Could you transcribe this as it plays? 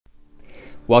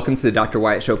Welcome to the Dr.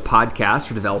 Wyatt Show podcast.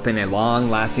 For developing a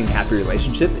long-lasting, happy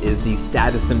relationship is the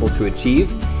status symbol to achieve,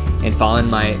 and following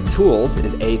my tools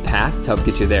is a path to help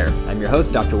get you there. I'm your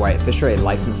host, Dr. Wyatt Fisher, a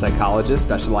licensed psychologist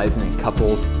specializing in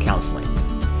couples counseling.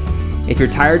 If you're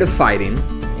tired of fighting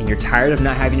and you're tired of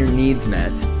not having your needs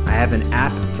met, I have an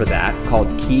app for that called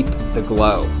Keep the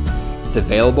Glow. It's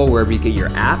available wherever you get your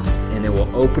apps, and it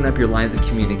will open up your lines of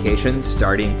communication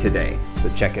starting today.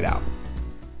 So check it out.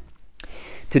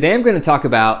 Today I'm going to talk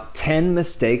about 10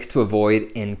 mistakes to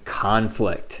avoid in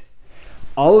conflict.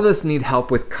 All of us need help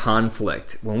with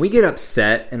conflict. When we get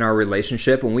upset in our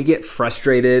relationship, when we get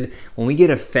frustrated, when we get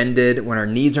offended, when our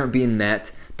needs aren't being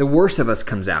met, the worst of us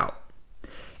comes out.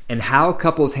 And how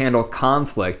couples handle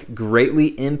conflict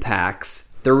greatly impacts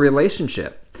their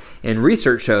relationship. And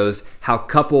research shows how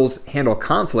couples handle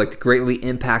conflict greatly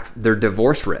impacts their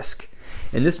divorce risk.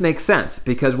 And this makes sense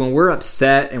because when we're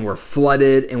upset and we're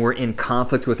flooded and we're in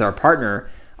conflict with our partner,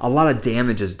 a lot of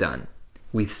damage is done.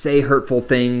 We say hurtful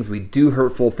things, we do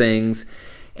hurtful things,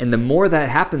 and the more that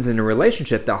happens in a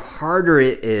relationship, the harder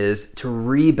it is to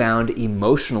rebound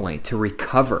emotionally, to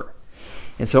recover.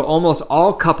 And so almost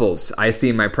all couples I see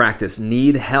in my practice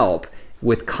need help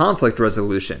with conflict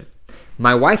resolution.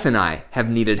 My wife and I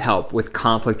have needed help with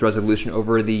conflict resolution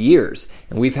over the years,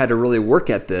 and we've had to really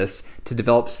work at this to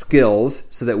develop skills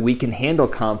so that we can handle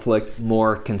conflict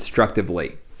more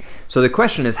constructively. So the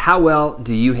question is, how well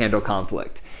do you handle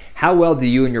conflict? How well do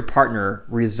you and your partner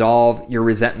resolve your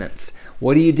resentments?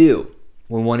 What do you do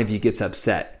when one of you gets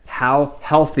upset? How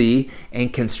healthy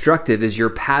and constructive is your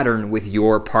pattern with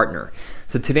your partner?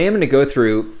 So today I'm going to go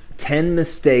through 10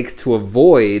 mistakes to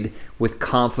avoid with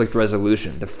conflict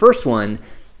resolution. The first one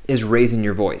is raising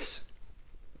your voice.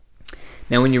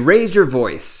 Now, when you raise your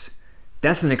voice,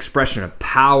 that's an expression of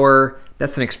power,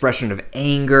 that's an expression of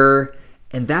anger,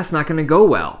 and that's not going to go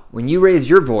well. When you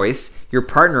raise your voice, your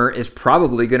partner is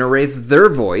probably going to raise their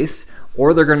voice,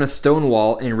 or they're going to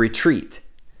stonewall and retreat.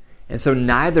 And so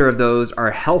neither of those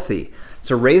are healthy.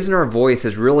 So raising our voice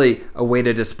is really a way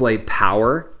to display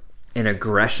power and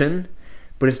aggression,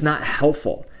 but it's not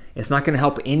helpful. It's not going to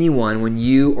help anyone when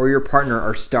you or your partner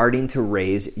are starting to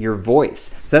raise your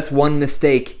voice. So that's one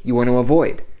mistake you want to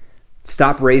avoid.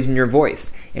 Stop raising your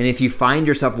voice. And if you find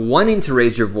yourself wanting to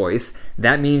raise your voice,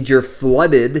 that means you're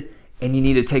flooded and you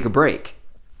need to take a break.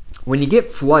 When you get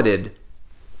flooded,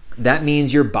 that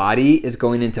means your body is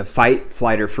going into fight,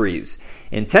 flight, or freeze.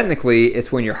 And technically,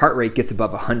 it's when your heart rate gets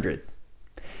above 100.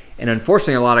 And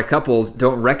unfortunately, a lot of couples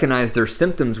don't recognize their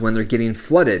symptoms when they're getting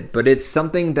flooded. But it's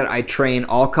something that I train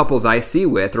all couples I see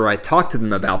with, or I talk to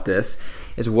them about this,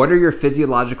 is what are your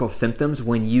physiological symptoms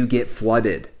when you get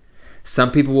flooded?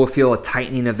 Some people will feel a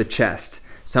tightening of the chest.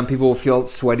 Some people will feel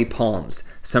sweaty palms.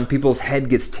 Some people's head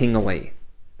gets tingly.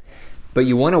 But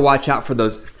you want to watch out for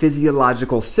those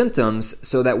physiological symptoms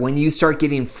so that when you start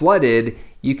getting flooded,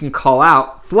 you can call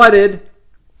out, flooded.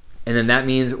 And then that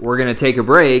means we're going to take a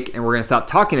break and we're going to stop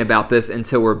talking about this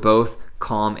until we're both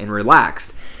calm and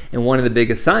relaxed. And one of the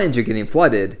biggest signs you're getting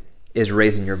flooded is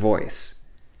raising your voice.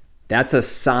 That's a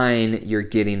sign you're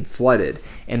getting flooded.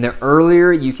 And the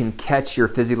earlier you can catch your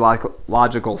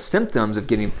physiological symptoms of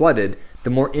getting flooded,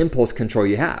 the more impulse control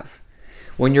you have.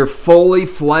 When you're fully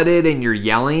flooded and you're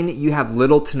yelling, you have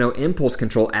little to no impulse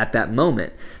control at that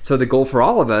moment. So the goal for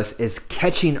all of us is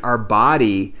catching our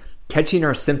body, catching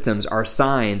our symptoms, our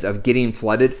signs of getting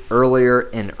flooded earlier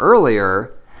and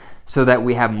earlier so that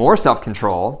we have more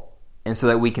self-control and so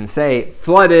that we can say,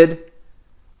 flooded.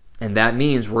 And that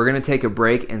means we're going to take a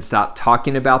break and stop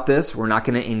talking about this. We're not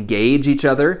going to engage each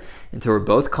other until we're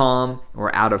both calm and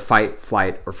we're out of fight,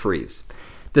 flight, or freeze.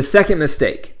 The second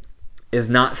mistake is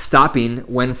not stopping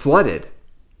when flooded.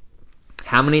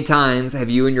 How many times have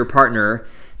you and your partner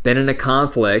been in a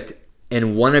conflict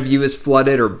and one of you is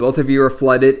flooded or both of you are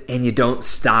flooded and you don't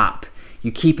stop?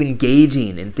 You keep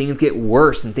engaging and things get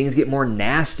worse and things get more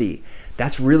nasty.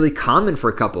 That's really common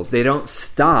for couples. They don't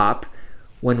stop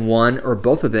when one or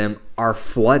both of them are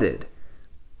flooded.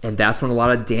 And that's when a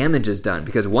lot of damage is done,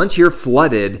 because once you're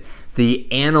flooded,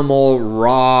 the animal,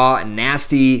 raw,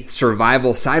 nasty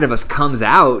survival side of us comes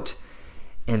out,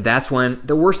 and that's when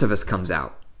the worst of us comes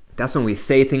out. That's when we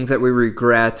say things that we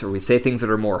regret or we say things that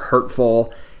are more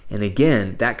hurtful. And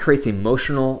again, that creates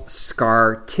emotional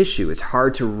scar tissue. It's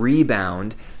hard to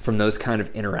rebound from those kind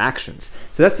of interactions.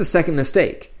 So that's the second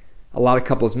mistake a lot of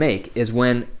couples make, is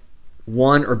when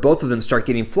one or both of them start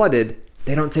getting flooded,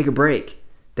 they don't take a break.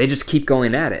 They just keep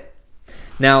going at it.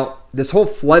 Now, this whole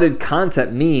flooded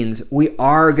concept means we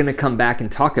are going to come back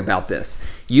and talk about this.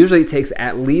 Usually it takes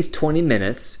at least 20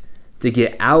 minutes to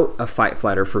get out of fight,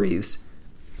 flight, or freeze,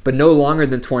 but no longer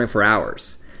than 24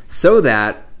 hours, so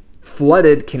that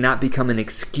Flooded cannot become an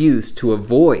excuse to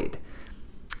avoid.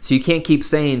 So you can't keep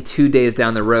saying 2 days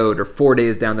down the road or 4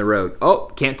 days down the road,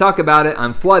 oh, can't talk about it,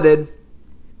 I'm flooded.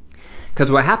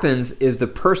 Because what happens is the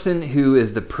person who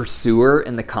is the pursuer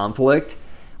in the conflict,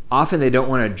 often they don't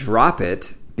want to drop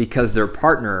it because their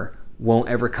partner won't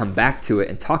ever come back to it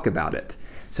and talk about it.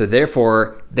 So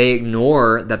therefore, they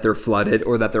ignore that they're flooded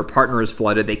or that their partner is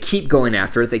flooded. They keep going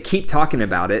after it. They keep talking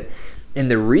about it. And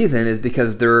the reason is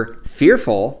because they're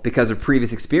fearful, because of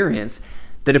previous experience,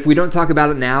 that if we don't talk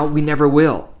about it now, we never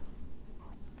will.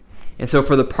 And so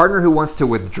for the partner who wants to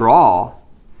withdraw,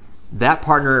 that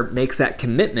partner makes that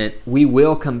commitment, we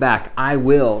will come back. I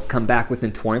will come back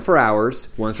within 24 hours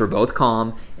once we're both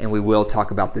calm, and we will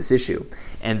talk about this issue.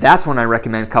 And that's when I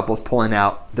recommend couples pulling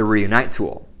out the Reunite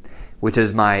tool, which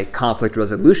is my conflict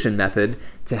resolution method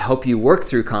to help you work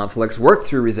through conflicts, work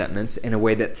through resentments in a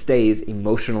way that stays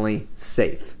emotionally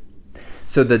safe.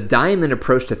 So the diamond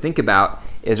approach to think about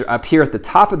is up here at the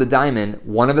top of the diamond,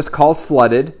 one of us calls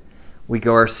flooded. We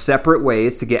go our separate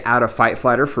ways to get out of fight,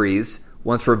 flight, or freeze.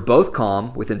 Once we're both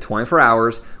calm, within 24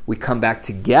 hours, we come back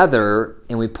together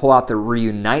and we pull out the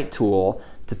Reunite tool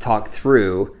to talk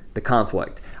through the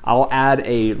conflict. I'll add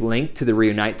a link to the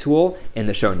Reunite tool in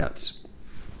the show notes.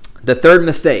 The third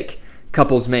mistake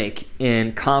couples make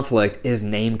in conflict is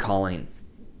name calling.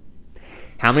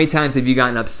 How many times have you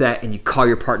gotten upset and you call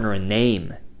your partner a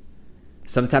name?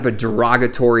 Some type of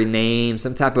derogatory name,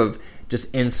 some type of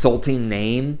just insulting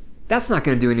name? That's not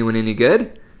going to do anyone any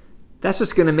good. That's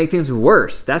just going to make things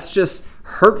worse. That's just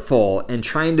hurtful and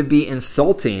trying to be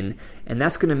insulting, and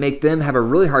that's going to make them have a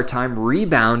really hard time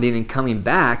rebounding and coming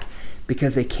back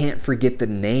because they can't forget the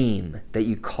name that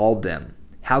you called them.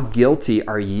 How guilty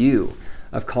are you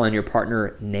of calling your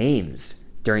partner names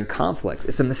during conflict?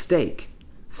 It's a mistake.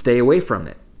 Stay away from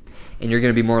it. And you're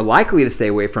going to be more likely to stay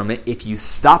away from it if you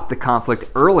stop the conflict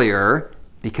earlier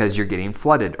because you're getting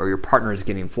flooded or your partner is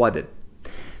getting flooded.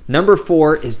 Number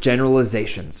 4 is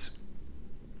generalizations.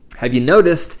 Have you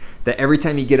noticed that every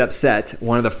time you get upset,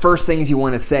 one of the first things you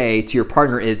want to say to your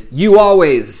partner is, you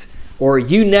always, or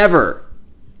you never?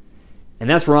 And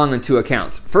that's wrong on 2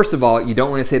 accounts. First of all, you don't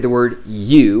want to say the word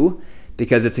you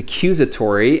because it's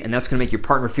accusatory and that's going to make your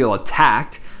partner feel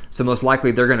attacked. So most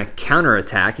likely they're going to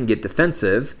counterattack and get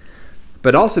defensive.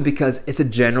 But also because it's a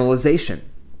generalization.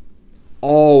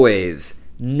 Always,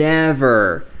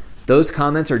 never. Those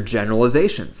comments are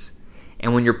generalizations.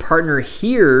 And when your partner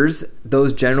hears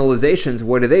those generalizations,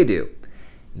 what do?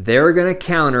 They're going to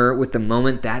counter with the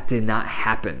moment that did not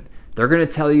happen. They're going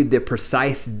to tell you the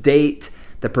precise date,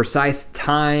 the precise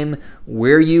time,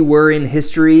 where you were in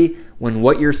history when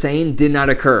what you're saying did not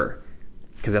occur.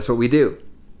 Because that's what we do.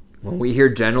 When we hear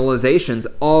generalizations,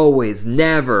 always,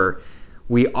 never,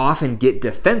 we often get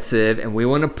defensive and we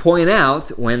want to point out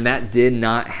when that did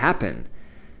not happen.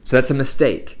 So that's a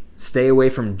mistake. Stay away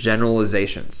from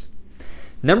generalizations.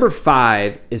 Number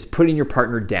 5 is putting your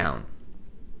partner down.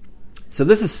 So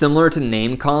this is similar to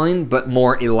name calling, but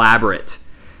more elaborate.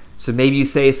 So maybe you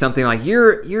say something like,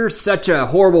 you're such a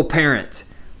horrible parent,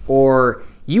 or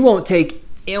you won't take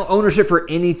ownership for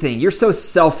anything. You're so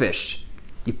selfish.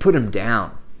 You put them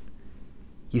down.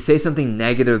 You say something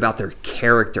negative about their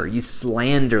character. You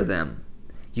slander them.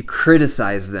 You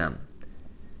criticize them.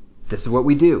 This is what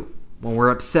we do when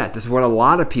we're upset. This is what a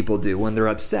lot of people do when they're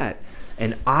upset.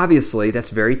 And obviously,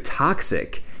 that's very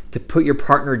toxic to put your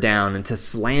partner down and to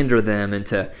slander them and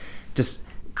to just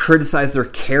criticize their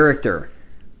character.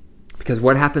 Because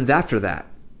what happens after that?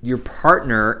 Your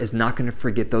partner is not going to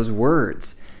forget those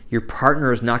words. Your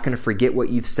partner is not going to forget what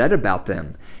you've said about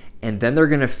them. And then they're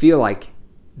going to feel like,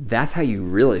 that's how you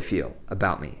really feel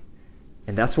about me.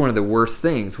 And that's one of the worst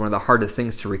things, one of the hardest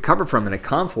things to recover from in a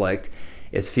conflict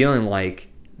is feeling like,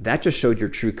 that just showed your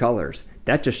true colors.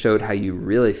 That just showed how you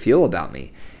really feel about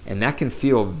me. And that can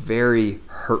feel very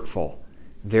hurtful,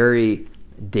 very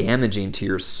damaging to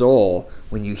your soul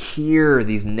when you hear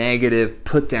these negative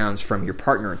put-downs from your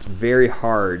partner. It's very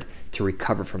hard to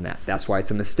recover from that. That's why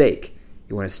it's a mistake.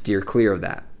 You want to steer clear of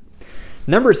that.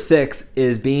 Number 6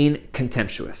 is being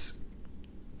contemptuous.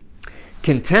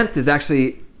 Contempt is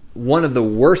actually one of the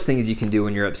worst things you can do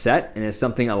when you're upset, and it's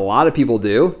something a lot of people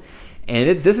do.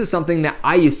 And this is something that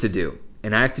I used to do.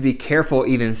 And I have to be careful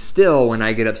even still when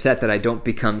I get upset that I don't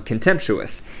become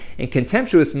contemptuous. And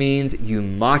contemptuous means you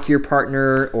mock your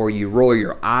partner, or you roll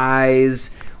your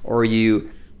eyes, or you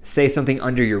say something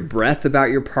under your breath about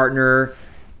your partner.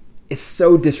 It's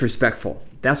so disrespectful.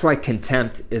 That's why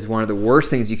contempt is one of the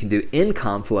worst things you can do in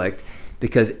conflict,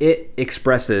 because it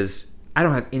expresses, I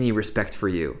don't have any respect for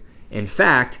you. In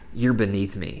fact, you're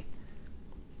beneath me.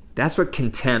 That's what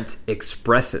contempt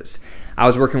expresses. I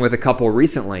was working with a couple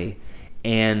recently,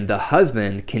 and the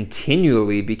husband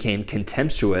continually became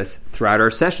contemptuous throughout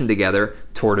our session together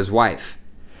toward his wife.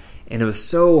 And it was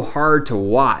so hard to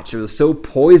watch. It was so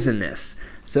poisonous,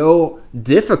 so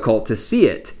difficult to see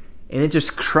it, and it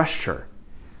just crushed her.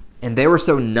 And they were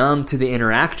so numb to the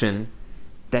interaction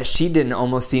that she didn't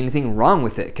almost see anything wrong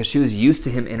with it because she was used to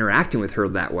him interacting with her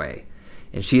that way.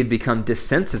 And she had become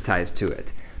desensitized to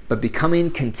it. But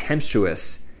becoming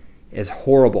contemptuous is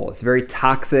horrible. It's very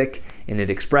toxic, and it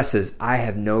expresses, I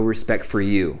have no respect for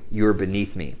you. You are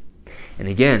beneath me. And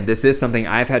again, this is something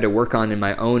I've had to work on in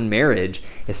my own marriage,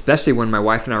 especially when my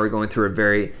wife and I were going through a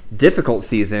very difficult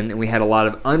season, and we had a lot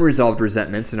of unresolved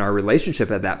resentments in our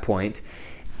relationship at that point.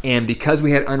 And because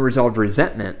we had unresolved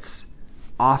resentments,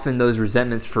 often those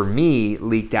resentments for me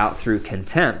leaked out through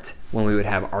contempt when we would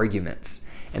have arguments.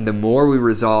 And the more we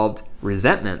resolved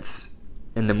resentments,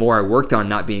 and the more I worked on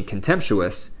not being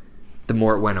contemptuous, the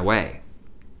more it went away.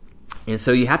 And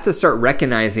so you have to start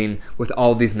recognizing with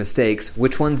all these mistakes,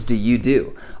 which ones do you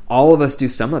do? All of us do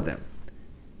some of them.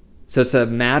 So it's a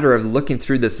matter of looking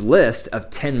through this list of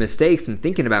 10 mistakes and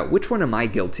thinking about which one am I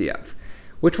guilty of?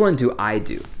 Which one do I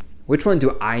do? Which one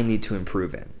do I need to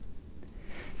improve in?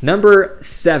 Number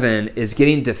 7 is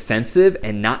getting defensive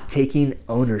and not taking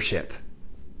ownership.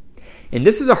 And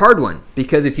this is a hard one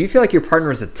because if you feel like your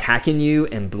partner is attacking you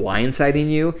and blindsiding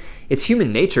you, it's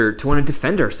human nature to want to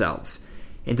defend ourselves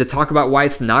and to talk about why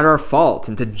it's not our fault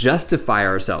and to justify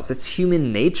ourselves. It's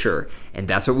human nature, and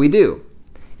that's what we do.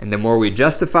 And the more we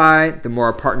justify, the more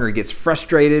our partner gets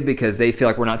frustrated because they feel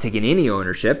like we're not taking any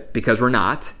ownership because we're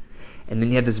not. And then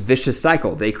you have this vicious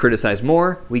cycle. They criticize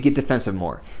more, we get defensive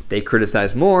more. They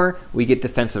criticize more, we get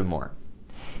defensive more.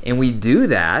 And we do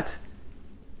that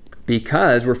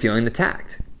because we're feeling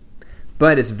attacked.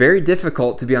 But it's very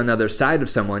difficult to be on the other side of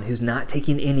someone who's not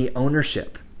taking any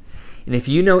ownership. And if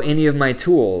you know any of my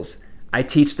tools, I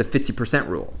teach the 50%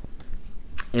 rule.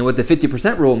 And what the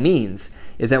 50% rule means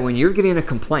is that when you're getting a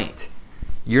complaint,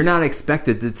 you're not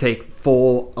expected to take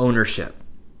full ownership.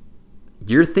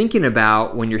 You're thinking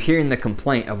about, when you're hearing the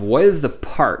complaint, of what is the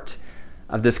part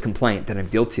of this complaint that I'm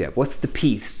guilty of? What's the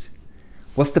piece?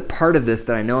 What's the part of this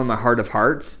that I know in my heart of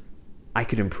hearts I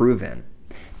could improve in?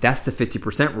 That's the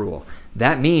 50% rule.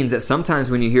 That means that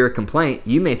sometimes when you hear a complaint,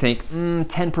 you may think,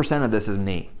 10% of this is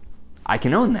me. I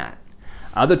can own that.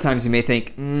 Other times you may think,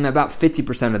 about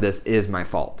 50% of this is my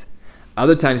fault.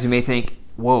 Other times you may think,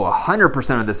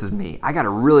 100% of this is me. I got to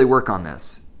really work on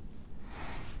this.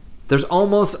 There's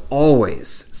almost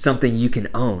always something you can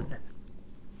own.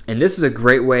 And this is a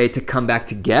great way to come back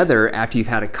together after you've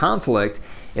had a conflict,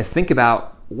 is think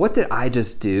about, what did I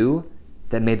just do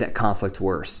that made that conflict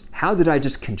worse? How did I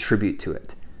just contribute to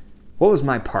it? What was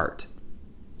my part?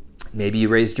 Maybe you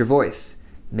raised your voice.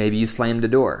 Maybe you slammed a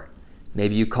door.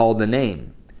 Maybe you called the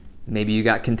name. Maybe you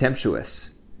got contemptuous.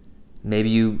 Maybe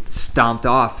you stomped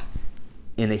off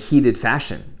in a heated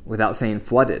fashion without saying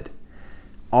flooded.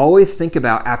 Always think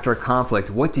about, after a conflict,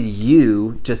 what did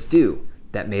you just do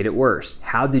that made it worse?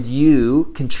 How did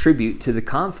you contribute to the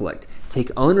conflict?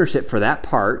 Take ownership for that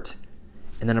part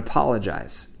and then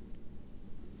apologize.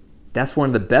 That's one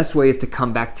of the best ways to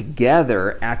come back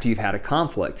together after you've had a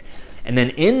conflict. And then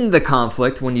in the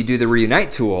conflict, when you do the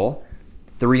Reunite tool,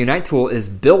 the Reunite tool is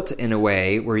built in a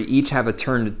way where you each have a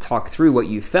turn to talk through what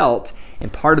you felt,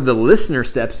 and part of the listener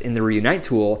steps in the Reunite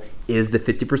tool is the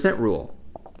 50% rule,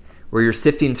 where you're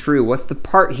sifting through what's the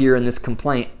part here in this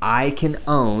complaint I can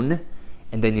own,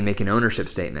 and then you make an ownership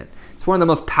statement. It's one of the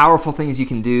most powerful things you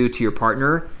can do to your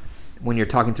partner when you're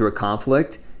talking through a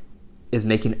conflict is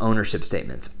making ownership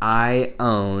statements. I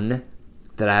own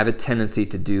that I have a tendency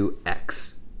to do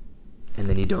X. And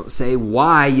then you don't say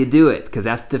why you do it, because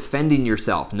that's defending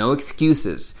yourself. No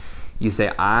excuses. You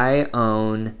say, I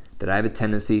own that I have a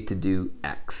tendency to do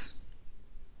X.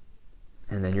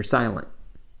 And then you're silent.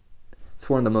 It's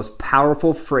one of the most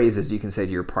powerful phrases you can say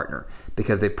to your partner,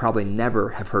 because they probably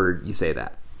never have heard you say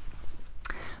that.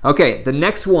 Okay, the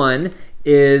next one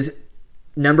is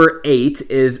number 8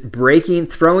 is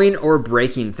throwing or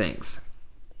breaking things.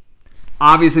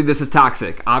 Obviously, this is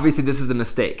toxic. Obviously, this is a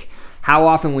mistake. How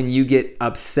often when you get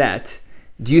upset,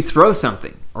 do you throw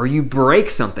something or you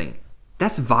break something?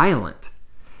 That's violent.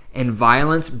 And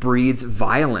violence breeds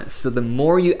violence. So the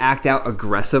more you act out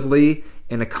aggressively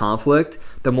in a conflict,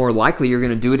 the more likely you're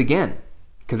going to do it again.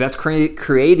 Because that's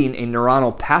creating a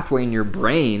neuronal pathway in your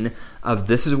brain of,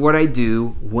 this is what I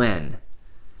do when.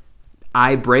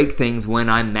 I break things when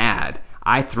I'm mad.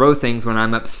 I throw things when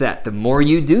I'm upset. The more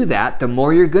you do that, the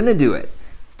more you're going to do it.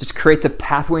 Just creates a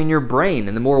pathway in your brain,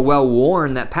 and the more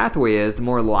well-worn that pathway is, the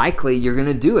more likely you're going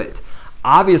to do it.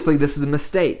 Obviously, this is a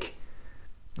mistake.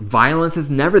 Violence is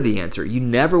never the answer. You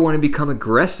never want to become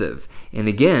aggressive. And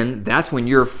again, that's when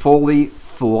you're fully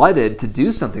flooded to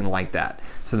do something like that.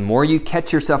 So the more you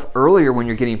catch yourself earlier when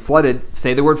you're getting flooded,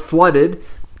 say the word flooded,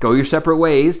 go your separate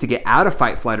ways to get out of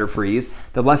fight, flight, or freeze,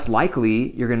 the less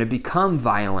likely you're going to become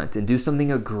violent and do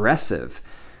something aggressive.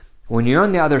 When you're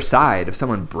on the other side of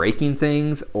someone breaking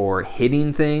things or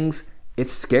hitting things,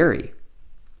 it's scary.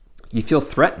 You feel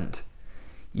threatened.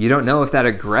 You don't know if that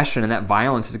aggression and that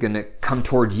violence is going to come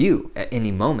toward you at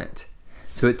any moment.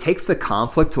 So it takes the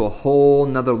conflict to a whole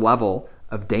nother level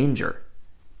of danger.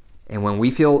 And when we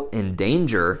feel in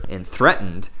danger and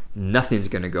threatened, nothing's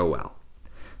going to go well.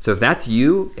 So if that's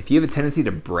you, if you have a tendency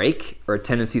to break or a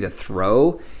tendency to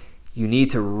throw, you need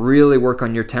to really work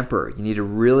on your temper. You need to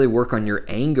really work on your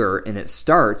anger. And it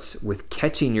starts with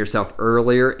catching yourself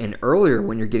earlier and earlier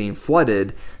when you're getting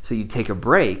flooded, so you take a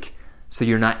break so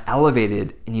you're not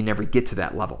elevated and you never get to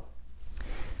that level.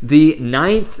 The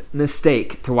 9th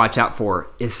mistake to watch out for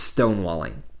is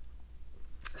stonewalling.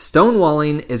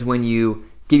 Stonewalling is when you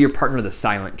give your partner the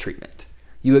silent treatment.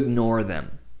 You ignore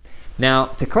them. Now,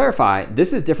 to clarify,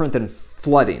 this is different than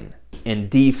flooding and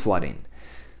deflooding.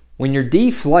 When you're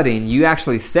deflooding, you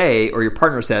actually say, or your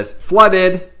partner says,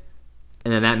 flooded,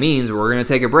 and then that means we're going to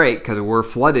take a break because we're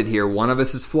flooded here. One of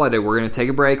us is flooded. We're going to take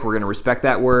a break. We're going to respect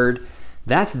that word.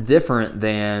 That's different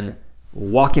than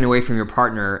walking away from your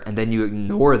partner and then you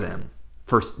ignore them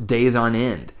for days on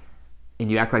end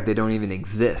and you act like they don't even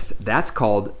exist. That's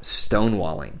called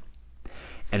stonewalling.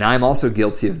 And I'm also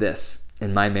guilty of this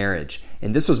in my marriage.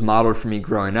 And this was modeled for me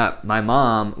growing up. My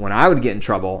mom, when I would get in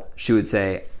trouble, she would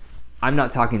say, I'm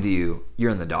not talking to you,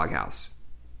 you're in the doghouse.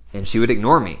 And she would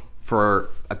ignore me for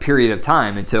a period of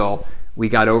time until we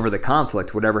got over the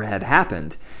conflict, whatever had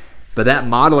happened. But that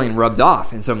modeling rubbed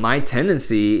off. And so my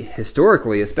tendency,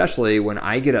 historically, especially when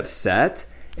I get upset,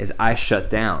 is I shut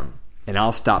down and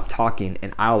I'll stop talking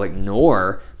and I'll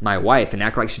ignore my wife and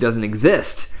act like she doesn't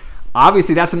exist.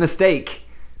 Obviously, that's a mistake.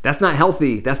 That's not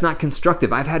healthy. That's not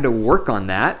constructive. I've had to work on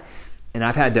that, and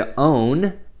I've had to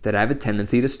own that I have a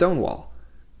tendency to stonewall.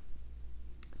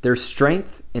 There's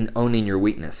strength in owning your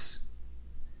weakness.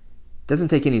 It doesn't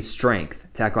take any strength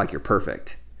to act like you're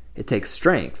perfect. It takes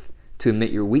strength to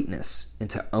admit your weakness and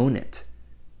to own it.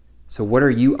 So what are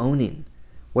you owning?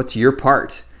 What's your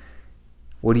part?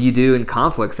 What do you do in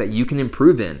conflicts that you can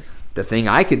improve in? The thing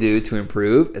I could do to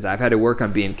improve is I've had to work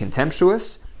on being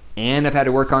contemptuous and I've had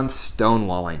to work on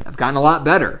stonewalling. I've gotten a lot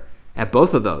better at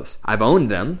both of those. I've owned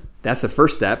them. That's the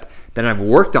first step. Then I've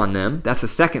worked on them. That's the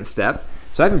second step.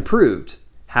 So I've improved.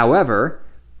 However,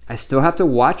 I still have to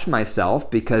watch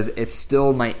myself because it's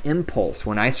still my impulse.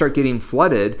 When I start getting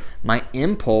flooded, my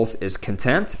impulse is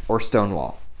contempt or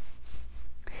stonewall.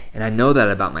 And I know that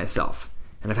about myself,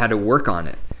 and I've had to work on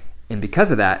it. And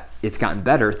because of that, it's gotten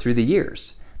better through the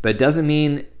years. But it doesn't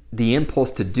mean the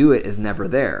impulse to do it is never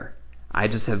there. I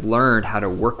just have learned how to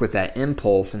work with that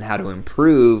impulse and how to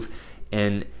improve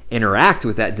and interact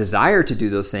with that desire to do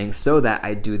those things so that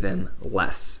I do them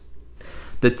less.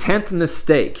 The 10th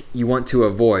mistake you want to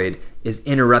avoid is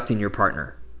interrupting your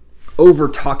partner,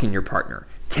 over-talking your partner,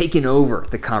 taking over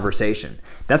the conversation.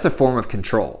 That's a form of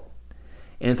control,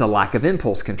 and it's a lack of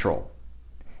impulse control.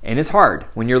 And it's hard.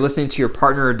 When you're listening to your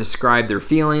partner describe their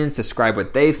feelings, describe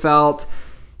what they felt,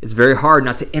 it's very hard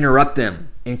not to interrupt them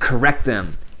and correct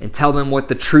them and tell them what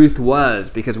the truth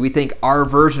was because we think our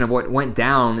version of what went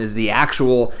down is the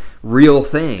actual real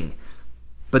thing.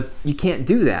 But you can't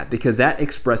do that because that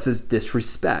expresses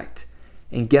disrespect.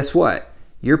 And guess what?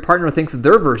 Your partner thinks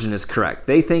their version is correct.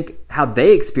 They think how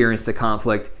they experienced the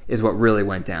conflict is what really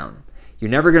went down.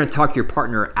 You're never going to talk your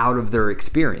partner out of their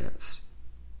experience.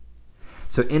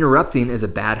 So interrupting is a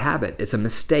bad habit. It's a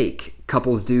mistake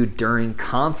couples do during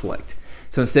conflict.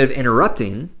 So instead of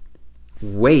interrupting,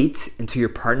 wait until your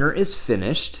partner is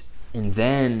finished and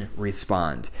then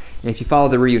respond. And if you follow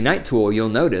the Reunite tool, you'll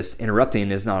notice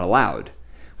interrupting is not allowed.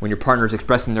 When your partner is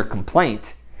expressing their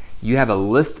complaint, you have a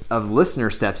list of listener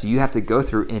steps you have to go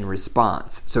through in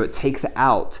response. So it takes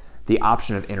out the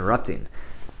option of interrupting.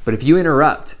 But if you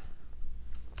interrupt,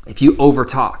 if you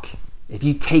overtalk, if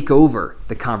you take over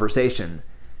the conversation,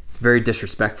 it's very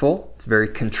disrespectful, it's very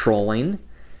controlling,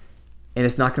 and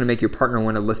it's not going to make your partner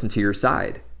want to listen to your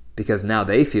side because now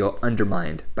they feel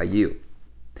undermined by you.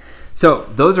 So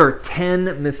those are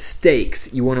 10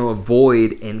 mistakes you want to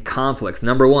avoid in conflicts.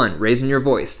 Number 1, raising your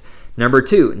voice. Number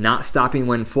 2, not stopping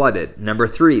when flooded. Number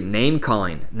 3, name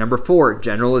calling. Number 4,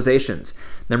 generalizations.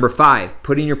 Number 5,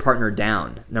 putting your partner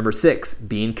down. Number 6,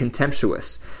 being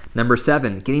contemptuous. Number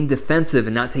 7, getting defensive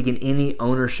and not taking any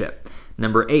ownership.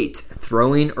 Number 8,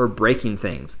 throwing or breaking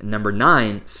things. Number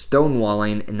 9,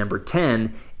 stonewalling. And number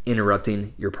 10,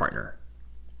 interrupting your partner.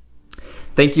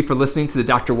 Thank you for listening to the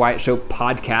Dr. Wyatt Show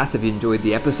podcast. If you enjoyed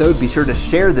the episode, be sure to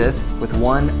share this with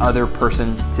one other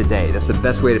person today. That's the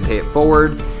best way to pay it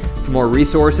forward. For more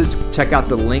resources, check out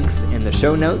the links in the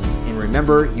show notes. And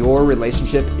remember, your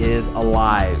relationship is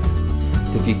alive.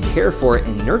 So if you care for it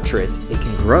and nurture it, it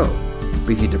can grow.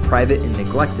 But if you deprive it and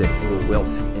neglect it, it will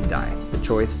wilt and die. The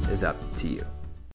choice is up to you.